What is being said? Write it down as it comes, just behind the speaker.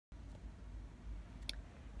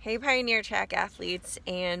Hey Pioneer Track athletes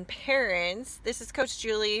and parents, this is Coach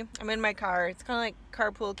Julie. I'm in my car. It's kind of like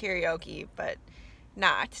carpool karaoke, but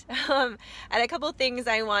not. And a couple things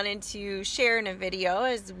I wanted to share in a video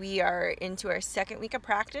as we are into our second week of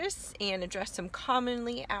practice and address some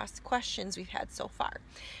commonly asked questions we've had so far.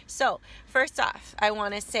 So first off, I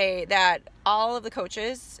want to say that all of the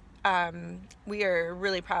coaches, we are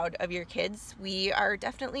really proud of your kids. We are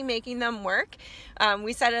definitely making them work.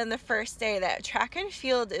 We said on the first day that track and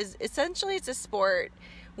field is essentially, it's a sport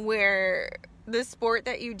where the sport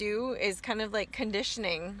that you do is kind of like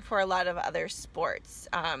conditioning for a lot of other sports.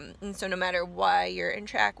 And so no matter why you're in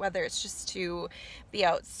track, whether it's just to be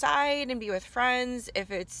outside and be with friends,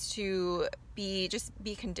 if it's to be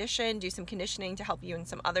conditioned, do some conditioning to help you in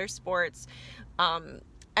some other sports,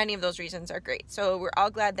 any of those reasons are great. So we're all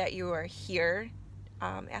glad that you are here,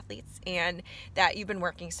 athletes, and that you've been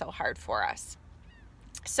working so hard for us.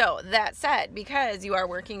 So that said, because you are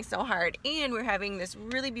working so hard and we're having this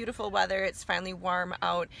really beautiful weather, it's finally warm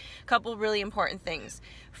out, a couple really important things.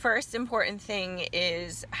 First important thing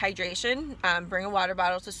is hydration. Bring a water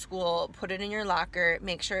bottle to school, put it in your locker,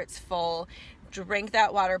 make sure it's full, drink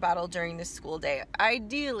that water bottle during the school day.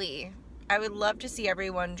 Ideally, I would love to see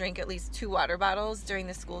everyone drink at least 2 water bottles during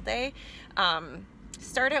the school day.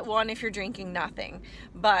 Start at 1 if you're drinking nothing.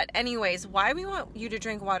 But anyways, why we want you to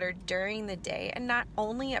drink water during the day and not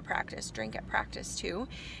only at practice, drink at practice too,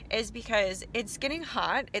 is because it's getting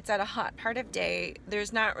hot. It's at a hot part of day.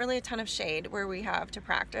 There's not really a ton of shade where we have to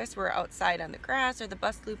practice. We're outside on the grass or the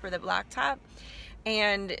bus loop or the blacktop.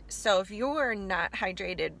 And so if you're not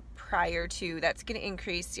hydrated prior to, that's going to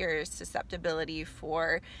increase your susceptibility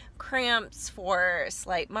for cramps, for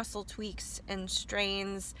slight muscle tweaks and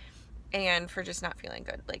strains, and for just not feeling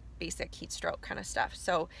good, like basic heat stroke kind of stuff.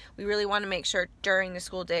 So we really want to make sure during the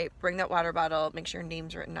school day, bring that water bottle, make sure your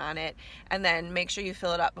name's written on it, and then make sure you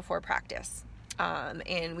fill it up before practice.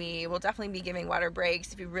 And we will definitely be giving water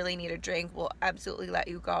breaks. If you really need a drink, we'll absolutely let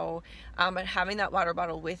you go. But having that water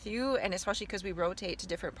bottle with you, and especially because we rotate to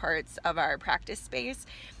different parts of our practice space,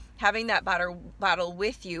 having that bottle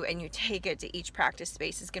with you and you take it to each practice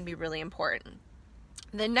space is going to be really important.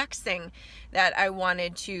 The next thing that I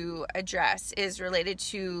wanted to address is related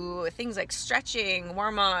to things like stretching,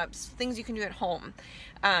 warm-ups, things you can do at home,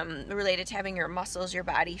 related to having your muscles, your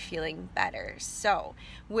body feeling better. So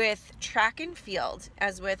with track and field,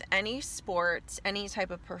 as with any sport, any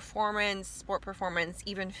type of sport performance,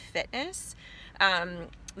 even fitness,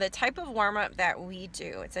 the type of warm-up that we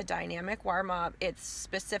do, it's a dynamic warm-up. It's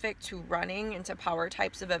specific to running and to power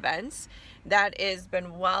types of events. That has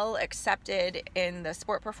been well accepted in the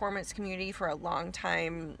sport performance community for a long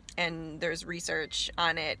time, and there's research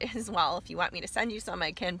on it as well. If you want me to send you some,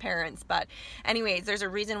 I can, parents. But anyways, there's a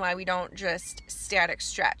reason why we don't just static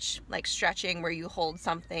stretch, like stretching where you hold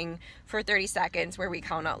something for 30 seconds where we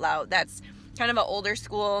count out loud. That's kind of an older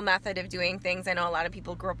school method of doing things. I know a lot of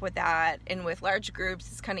people grew up with that, and with large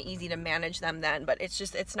groups it's kind of easy to manage them then, but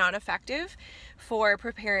it's not effective for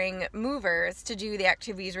preparing movers to do the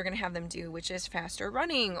activities we're going to have them do, which is faster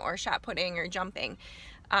running or shot putting or jumping.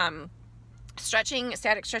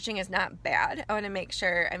 Static stretching is not bad. I want to make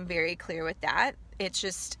sure I'm very clear with that. It's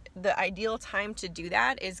just the ideal time to do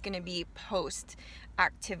that is going to be post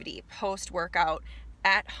activity, post workout,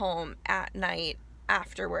 at home, at night,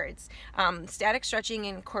 afterwards. Static stretching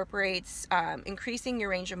incorporates increasing your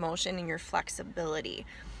range of motion and your flexibility.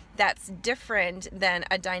 That's different than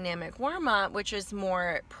a dynamic warm-up, which is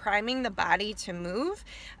more priming the body to move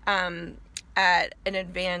at an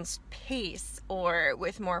advanced pace or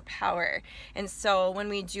with more power. And so when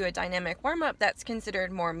we do a dynamic warm-up, that's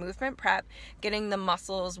considered more movement prep, getting the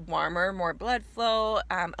muscles warmer, more blood flow,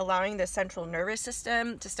 allowing the central nervous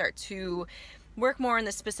system to start to work more in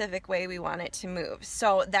the specific way we want it to move.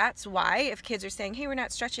 So that's why if kids are saying, hey, we're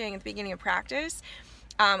not stretching at the beginning of practice,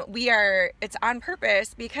 it's on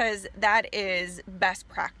purpose, because that is best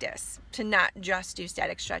practice to not just do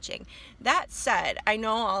static stretching. That said, I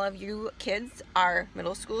know all of you kids are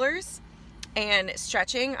middle schoolers, and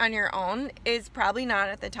stretching on your own is probably not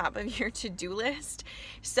at the top of your to-do list.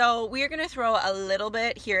 So we are going to throw a little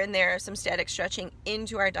bit here and there, some static stretching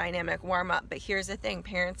into our dynamic warm-up. But here's the thing,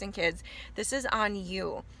 parents and kids, this is on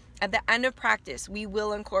you. At the end of practice, we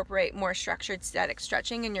will incorporate more structured static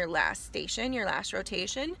stretching in your last station, your last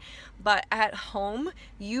rotation. But at home,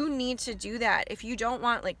 you need to do that. If you don't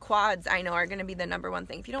want, like, quads, I know are going to be the #1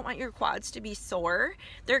 thing. If you don't want your quads to be sore,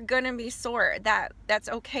 they're going to be sore. That's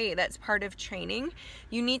okay. That's part of training.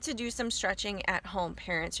 You need to do some stretching at home,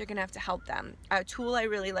 parents. You're going to have to help them. A tool I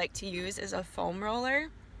really like to use is a foam roller.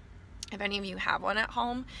 if any of you have one at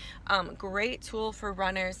home. Great tool for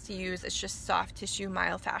runners to use. It's just soft tissue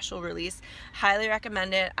myofascial release. Highly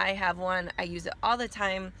recommend it. I have one. I use it all the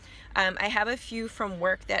time. I have a few from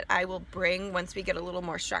work that I will bring once we get a little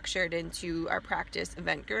more structured into our practice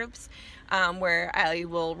event groups, where I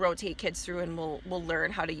will rotate kids through and we'll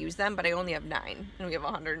learn how to use them. But I only have 9 and we have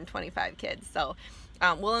 125 kids. So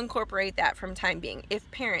we'll incorporate that from time being.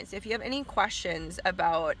 If you have any questions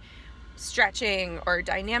about stretching or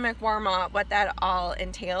dynamic warm-up, what that all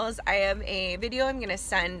entails, I have a video I'm going to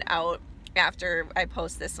send out after I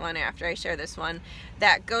post this one, after I share this one,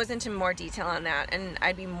 that goes into more detail on that, and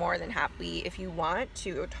I'd be more than happy if you want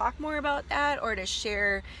to talk more about that or to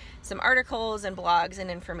share some articles and blogs and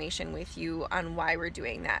information with you on why we're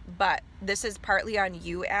doing that. But this is partly on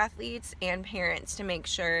you athletes and parents to make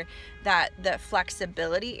sure that the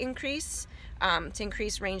flexibility to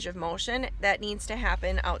increase range of motion, that needs to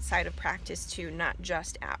happen outside of practice too, not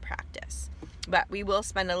just at practice. But we will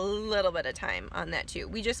spend a little bit of time on that too.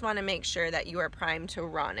 We just want to make sure that you are primed to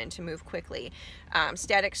run and to move quickly.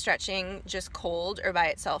 Static stretching, just cold or by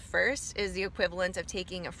itself first, is the equivalent of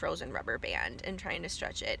taking a frozen rubber band and trying to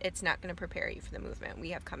stretch it. It's not going to prepare you for the movement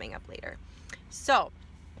we have coming up later. So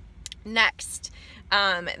next,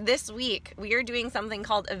 this week we are doing something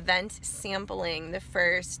called event sampling the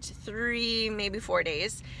first 3, maybe 4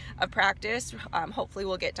 days of practice. Hopefully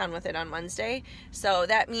we'll get done with it on Wednesday. So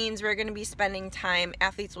that means we're going to be spending time,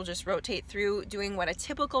 athletes will just rotate through doing what a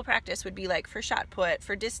typical practice would be like for shot put,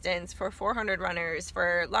 for distance, for 400 runners,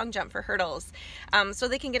 for long jump, for hurdles, so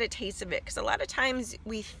they can get a taste of it. Because a lot of times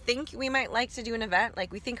we think we might like to do an event,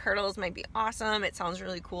 like we think hurdles might be awesome, it sounds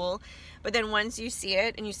really cool, but then once you see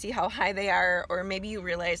it and you see how high they are, or maybe you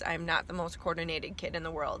realize I'm not the most coordinated kid in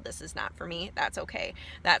the world, this is not for me, that's okay.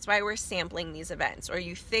 That's why we're sampling these events. Or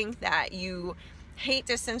you think that you hate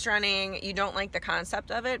distance running, you don't like the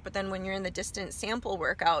concept of it, but then when you're in the distance sample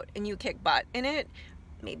workout and you kick butt in it,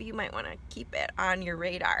 maybe you might want to keep it on your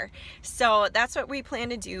radar. So that's what we plan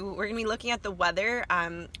to do. We're going to be looking at the weather.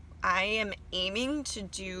 I am aiming to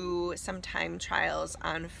do some time trials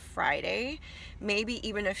on Friday, maybe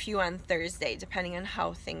even a few on Thursday, depending on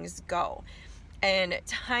how things go. And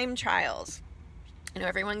time trials, I know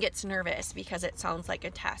everyone gets nervous because it sounds like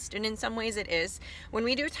a test, and in some ways it is. When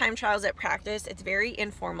we do time trials at practice, it's very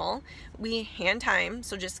informal. We hand time,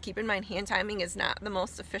 so just keep in mind hand timing is not the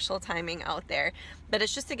most official timing out there, but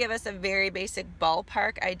it's just to give us a very basic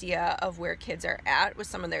ballpark idea of where kids are at with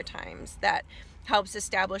some of their times. That helps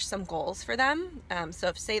establish some goals for them. So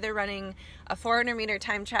if, say, they're running a 400 meter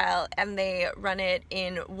time trial and they run it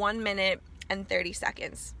in 1 minute and 30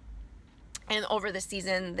 seconds. And over the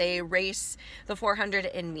season, they race the 400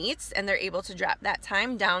 in meets and they're able to drop that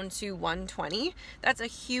time down to 1:20. That's a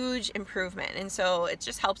huge improvement. And so it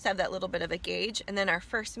just helps to have that little bit of a gauge. And then our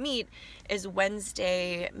first meet is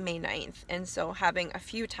Wednesday, May 9th. And so having a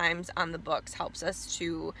few times on the books helps us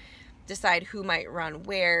to decide who might run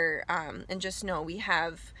where, and just know we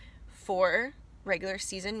have 4 regular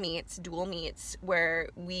season meets, dual meets, where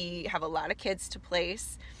we have a lot of kids to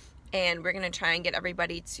place, and we're going to try and get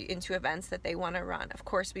everybody into events that they want to run. Of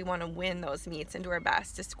course, we want to win those meets and do our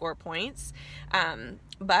best to score points,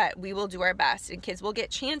 but we will do our best, and kids will get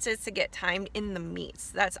chances to get timed in the meets.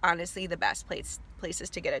 That's honestly the best places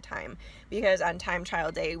to get a time, because on time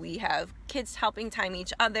trial day we have kids helping time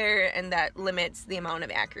each other, and that limits the amount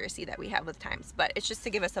of accuracy that we have with times, but it's just to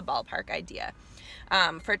give us a ballpark idea.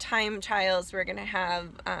 For time trials, we're going to have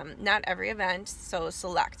not every event, so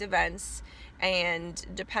select events, and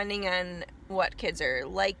depending on what kids are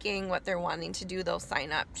liking, what they're wanting to do, they'll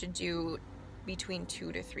sign up to do between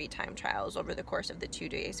 2 to 3 time trials over the course of the 2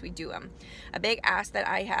 days we do them. A big ask that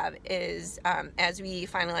I have is, as we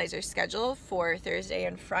finalize our schedule for Thursday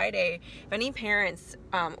and Friday, if any parents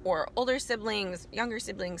or older siblings, younger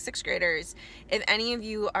siblings, 6th graders, if any of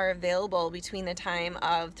you are available between the time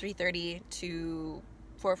of 3:30 to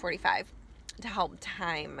 4:45 to help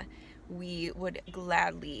time, we would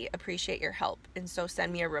gladly appreciate your help. And so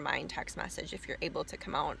send me a remind text message if you're able to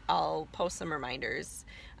come out. I'll post some reminders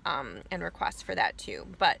and requests for that too.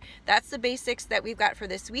 But that's the basics that we've got for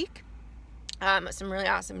this week. Some really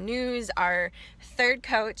awesome news. Our third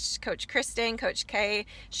coach, Coach Kristen, Coach K,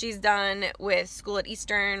 she's done with school at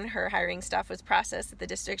Eastern. Her hiring stuff was processed at the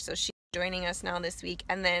district, so she's joining us now this week.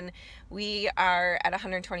 And then we are at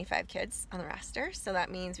 125 kids on the roster, so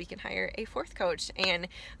that means we can hire a 4th coach. And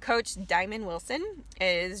Coach Diamond Wilson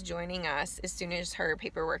is joining us as soon as her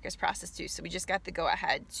paperwork is processed too. So we just got the go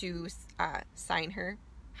ahead to sign her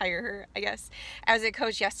hire her, I guess. I was a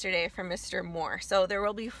coach yesterday for Mr. Moore. So there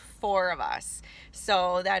will be 4 of us.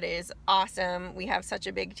 So that is awesome. We have such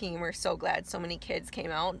a big team. We're so glad so many kids came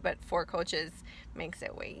out, but 4 coaches makes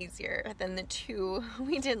it way easier than the 2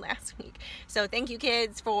 we did last week. So thank you,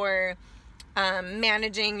 kids, for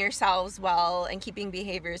managing yourselves well and keeping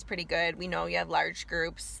behaviors pretty good. We know you have large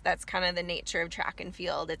groups. That's kind of the nature of track and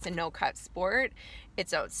field. It's a no-cut sport.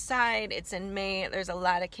 It's outside. It's in May. There's a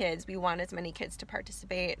lot of kids. We want as many kids to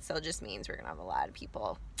participate, so it just means we're going to have a lot of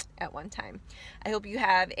people at one time. I hope you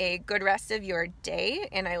have a good rest of your day,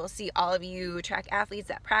 and I will see all of you track athletes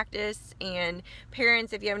at practice. And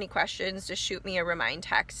parents, if you have any questions, just shoot me a remind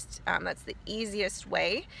text. That's the easiest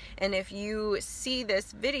way. And if you see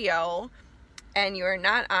this video and you're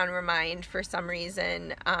not on Remind for some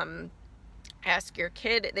reason, ask your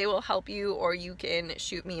kid. They will help you, or you can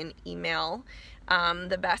shoot me an email.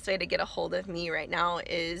 The best way to get a hold of me right now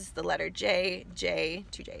is the letter J,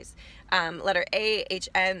 2 J's, letter A,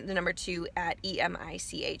 HN, the number 2 at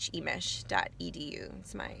emichemesh.edu.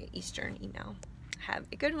 It's my Eastern email. Have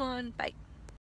a good one. Bye.